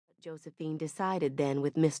Josephine decided then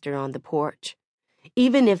with Mr. on the porch.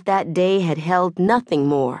 Even if that day had held nothing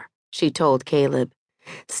more, she told Caleb,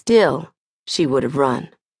 still she would have run.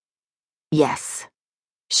 Yes,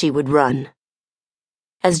 she would run.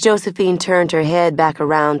 As Josephine turned her head back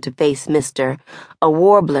around to face Mr., a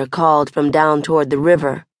warbler called from down toward the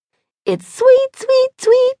river. It's sweet, sweet,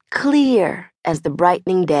 sweet, clear as the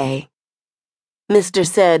brightening day. Mr.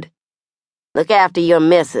 said, "Look after your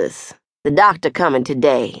missus. The doctor coming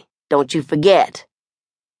today. Don't you forget."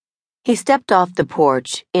 He stepped off the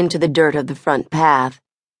porch into the dirt of the front path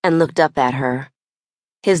and looked up at her,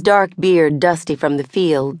 his dark beard dusty from the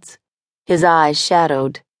fields, his eyes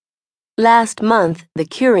shadowed. Last month, the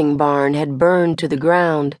curing barn had burned to the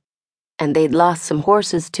ground, and they'd lost some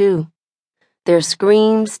horses, too. Their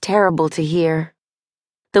screams terrible to hear.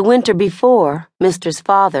 The winter before, Mr.'s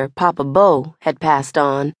father, Papa Bo, had passed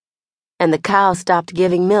on, and the cow stopped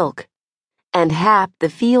giving milk, and Hap, the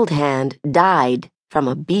field hand, died from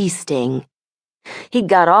a bee sting. He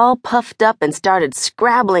got all puffed up and started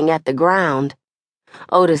scrabbling at the ground.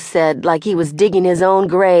 Otis said, like he was digging his own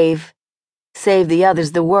grave. Save the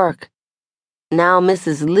others the work. Now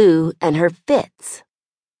Mrs. Lou and her fits.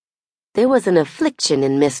 There was an affliction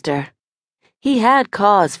in Mr. He had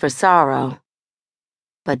cause for sorrow.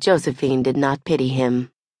 But Josephine did not pity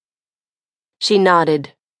him. She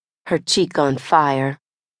nodded, her cheek on fire.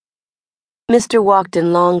 Mr. walked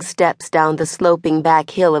in long steps down the sloping back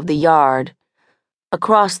hill of the yard,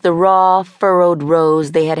 across the raw, furrowed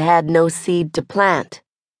rows they had had no seed to plant.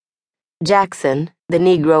 Jackson, the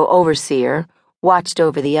Negro overseer, watched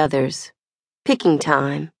over the others. Picking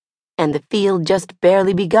time, and the field just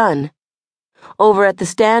barely begun. Over at the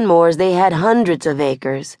Stanmores they had hundreds of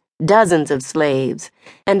acres, dozens of slaves,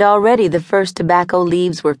 and already the first tobacco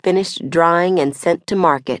leaves were finished drying and sent to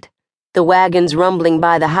market, the wagons rumbling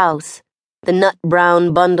by the house, the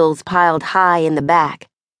nut-brown bundles piled high in the back.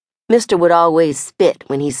 Mr. would always spit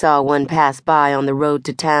when he saw one pass by on the road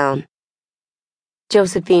to town.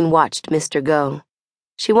 Josephine watched Mr. go.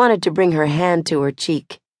 She wanted to bring her hand to her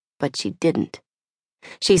cheek, but she didn't.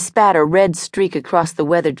 She spat a red streak across the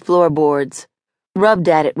weathered floorboards, rubbed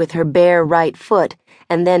at it with her bare right foot,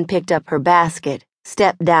 and then picked up her basket,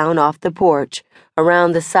 stepped down off the porch,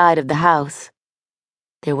 around the side of the house.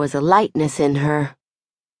 There was a lightness in her,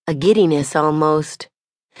 a giddiness almost.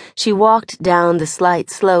 She walked down the slight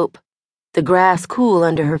slope, the grass cool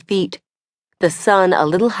under her feet, the sun a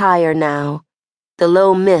little higher now, the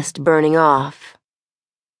low mist burning off.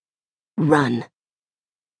 Run.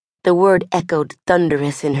 The word echoed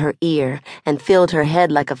thunderous in her ear and filled her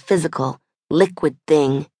head like a physical, liquid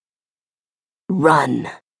thing. Run.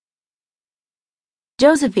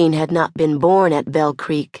 Josephine had not been born at Bell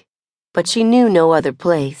Creek, but she knew no other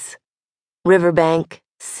place. Riverbank,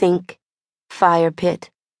 sink, fire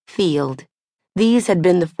pit, field. These had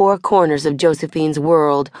been the four corners of Josephine's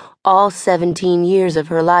world all 17 years of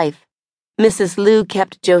her life. Mrs. Lou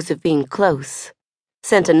kept Josephine close,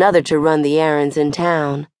 sent another to run the errands in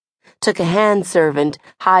town, took a hand servant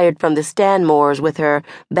hired from the Stanmores with her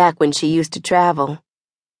back when she used to travel.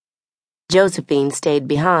 Josephine stayed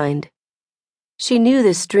behind. She knew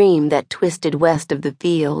the stream that twisted west of the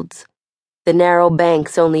fields, the narrow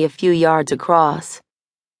banks only a few yards across,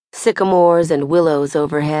 sycamores and willows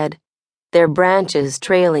overhead, their branches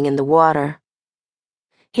trailing in the water.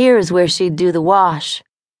 Here's where she'd do the wash,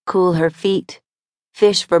 cool her feet,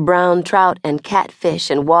 fish for brown trout and catfish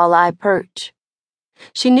and walleye perch.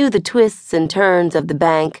 She knew the twists and turns of the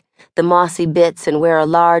bank, the mossy bits and where a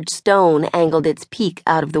large stone angled its peak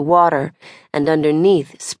out of the water and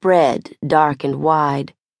underneath spread dark and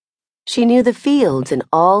wide. She knew the fields in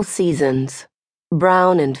all seasons,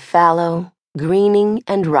 brown and fallow, greening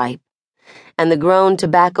and ripe, and the grown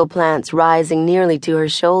tobacco plants rising nearly to her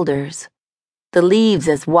shoulders, the leaves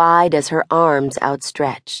as wide as her arms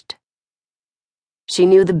outstretched. She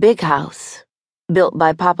knew the big house, built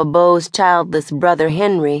by Papa Bo's childless brother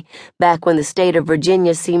Henry back when the state of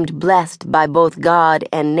Virginia seemed blessed by both God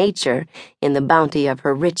and nature in the bounty of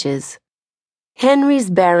her riches. Henry's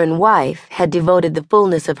barren wife had devoted the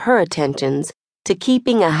fullness of her attentions to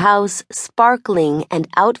keeping a house sparkling and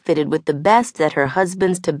outfitted with the best that her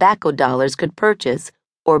husband's tobacco dollars could purchase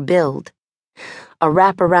or build. A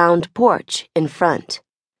wraparound porch in front,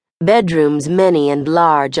 bedrooms many and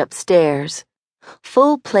large upstairs,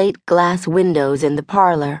 full-plate glass windows in the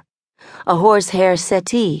parlor, a horsehair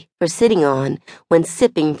settee for sitting on when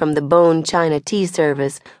sipping from the bone china tea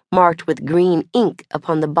service marked with green ink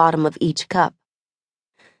upon the bottom of each cup,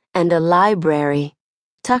 and a library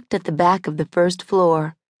tucked at the back of the first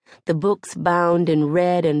floor, the books bound in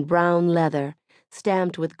red and brown leather,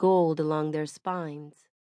 stamped with gold along their spines.